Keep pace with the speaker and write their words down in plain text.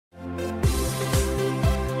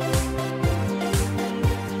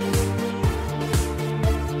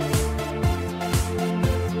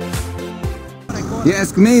You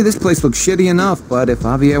ask me, this place looks shitty enough, but if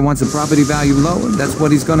Javier wants the property value lower, that's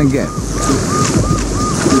what he's gonna get.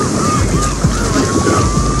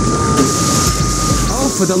 Oh,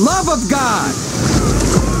 for the love of God!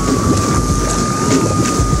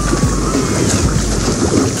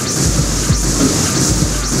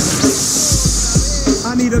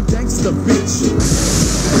 I need a gangster bitch. I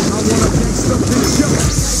want a gangster bitch.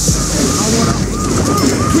 I want a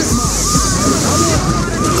whip my.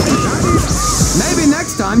 Maybe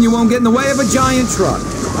next time you won't get in the way of a giant truck. I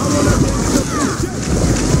want a gangster bitch.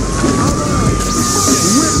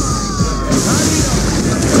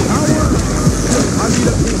 I need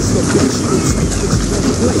a gangster bitch.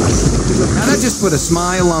 Now that just put a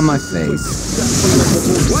smile on my face.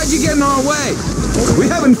 Why'd you get in our way? We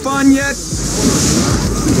having fun yet?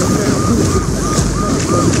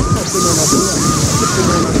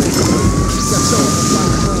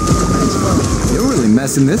 You're really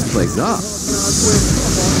messing this place up.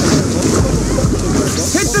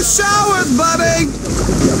 Hit the showers, buddy!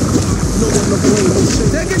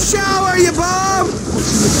 Take a shower, you bum!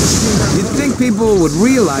 You'd think people would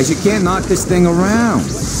realize you can't knock this thing around.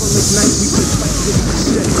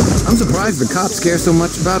 I'm surprised the cops care so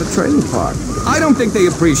much about a trailer park. I don't think they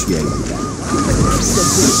appreciate it.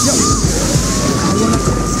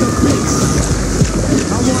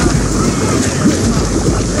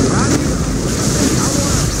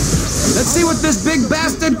 Let's see what this big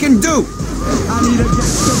bastard can do. I need a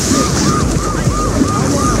gangster bitch.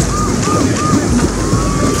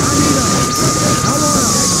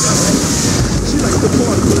 She likes the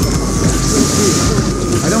party.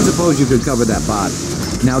 I don't suppose you could cover that body.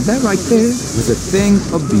 Now that right there was a thing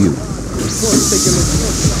of beauty.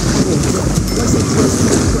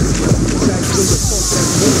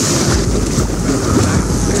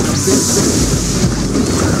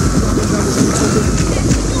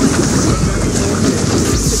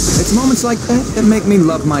 It's moments like that that make me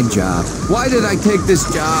love my job. Why did I take this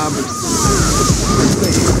job?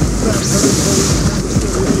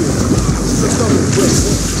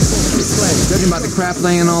 Judging by the crap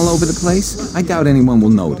laying all over the place, I doubt anyone will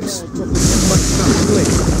notice.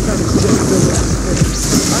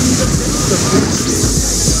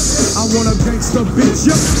 I want a gangster bitch.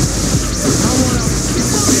 I want a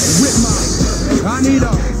whip my. I need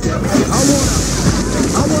a. I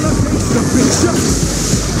want a gangster bitch.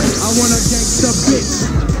 I want a gangster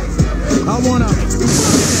bitch. I want a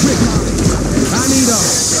whip my. I need a.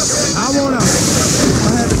 I want a.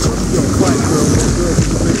 I had to trust your quiet girl,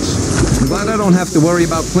 bitch. I'm glad I don't have to worry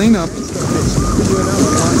about cleanup.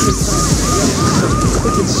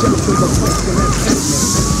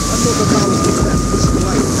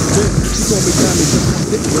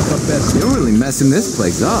 You're really messing this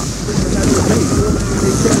place up.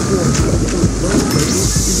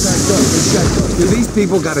 Do these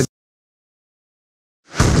people got a